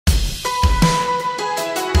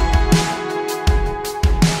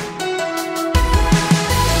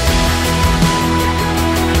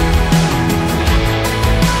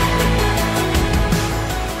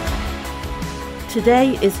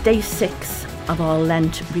Today is day 6 of our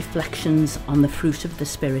Lent reflections on the fruit of the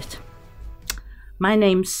Spirit. My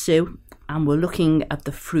name's Sue and we're looking at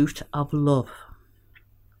the fruit of love.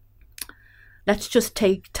 Let's just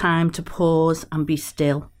take time to pause and be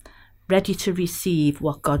still, ready to receive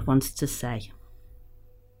what God wants to say.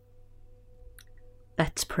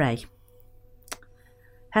 Let's pray.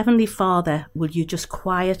 Heavenly Father, will you just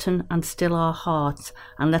quieten and still our hearts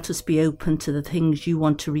and let us be open to the things you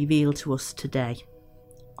want to reveal to us today.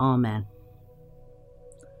 Amen.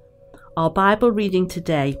 Our Bible reading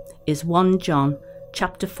today is 1 John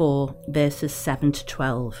chapter 4 verses 7 to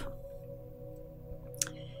 12.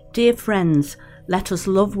 Dear friends, let us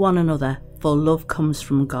love one another, for love comes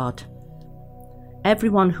from God.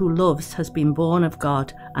 Everyone who loves has been born of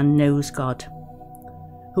God and knows God.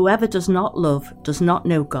 Whoever does not love does not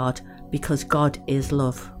know God, because God is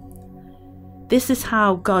love. This is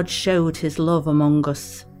how God showed his love among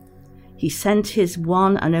us. He sent his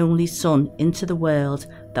one and only Son into the world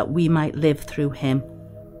that we might live through him.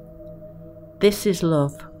 This is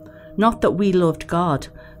love, not that we loved God,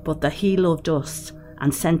 but that he loved us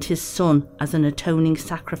and sent his Son as an atoning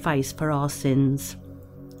sacrifice for our sins.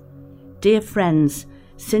 Dear friends,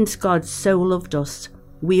 since God so loved us,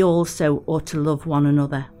 we also ought to love one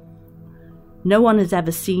another. No one has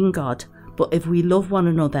ever seen God, but if we love one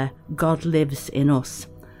another, God lives in us,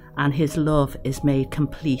 and his love is made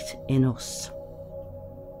complete in us.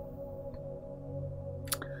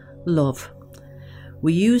 Love.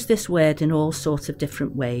 We use this word in all sorts of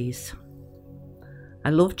different ways. I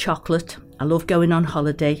love chocolate, I love going on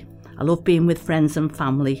holiday, I love being with friends and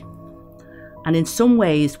family. And in some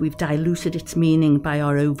ways we've diluted its meaning by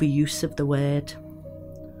our overuse of the word.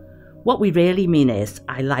 What we really mean is,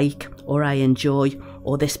 I like, or I enjoy,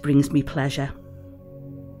 or this brings me pleasure.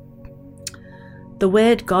 The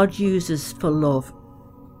word God uses for love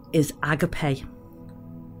is agape.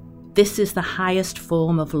 This is the highest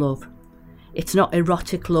form of love. It's not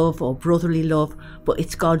erotic love or brotherly love, but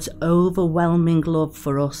it's God's overwhelming love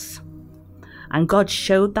for us. And God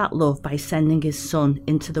showed that love by sending his Son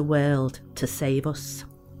into the world to save us.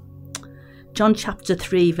 John chapter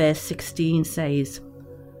 3 verse 16 says,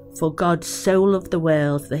 "For God so loved the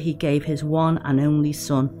world that he gave his one and only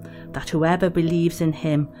Son, that whoever believes in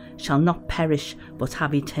him shall not perish but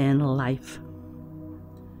have eternal life."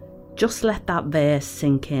 Just let that verse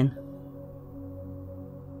sink in.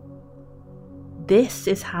 This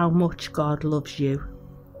is how much God loves you.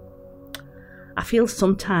 I feel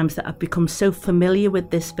sometimes that I've become so familiar with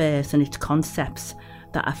this verse and its concepts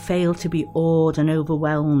that I fail to be awed and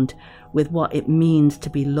overwhelmed with what it means to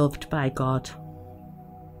be loved by God.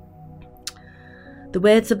 The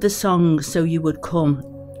words of the song, "So You Would Come,"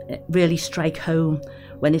 really strike home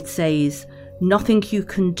when it says, "Nothing you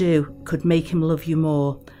can do could make him love you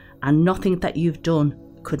more, and nothing that you've done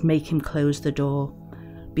could make him close the door.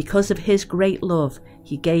 Because of his great love,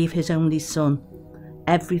 he gave his only Son.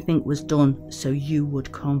 Everything was done so you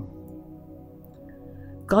would come."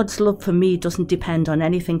 God's love for me doesn't depend on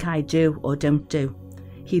anything I do or don't do.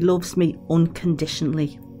 He loves me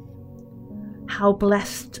unconditionally. How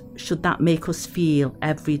blessed should that make us feel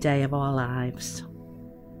every day of our lives?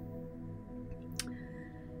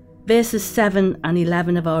 Verses 7 and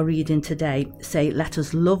 11 of our reading today say, "Let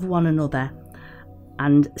us love one another,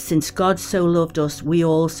 and since God so loved us, we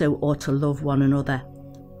also ought to love one another."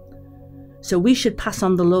 So we should pass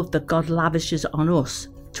on the love that God lavishes on us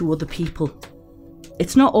to other people.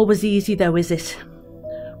 It's not always easy though, is it?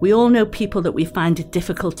 We all know people that we find it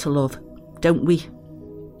difficult to love, don't we?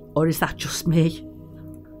 Or is that just me?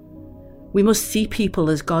 We must see people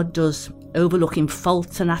as God does, overlooking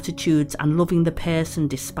faults and attitudes and loving the person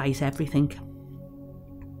despite everything.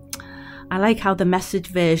 I like how the Message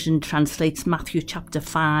version translates Matthew chapter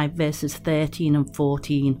 5 verses 13 and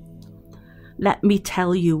 14. "Let me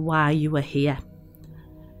tell you why you are here.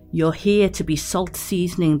 You're here to be salt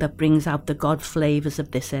seasoning that brings out the God flavours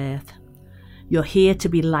of this earth. You're here to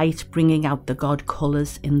be light bringing out the God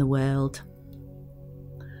colours in the world."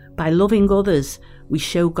 By loving others, we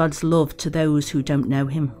show God's love to those who don't know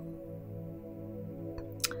him.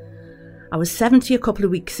 I was 70 a couple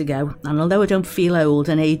of weeks ago, and although I don't feel old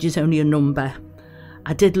and age is only a number,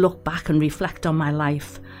 I did look back and reflect on my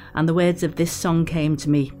life, and the words of this song came to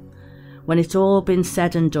me. When it's all been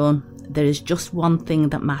said and done, there is just one thing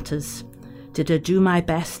that matters. Did I do my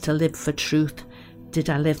best to live for truth? Did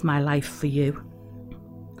I live my life for you?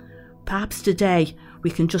 Perhaps today we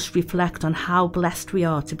can just reflect on how blessed we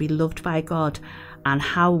are to be loved by God and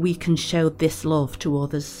how we can show this love to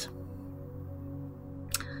others.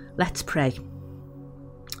 Let's pray.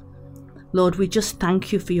 Lord, we just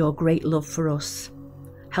thank you for your great love for us.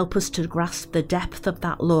 Help us to grasp the depth of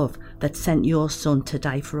that love that sent your Son to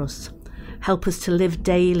die for us. Help us to live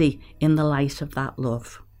daily in the light of that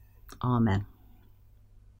love. Amen.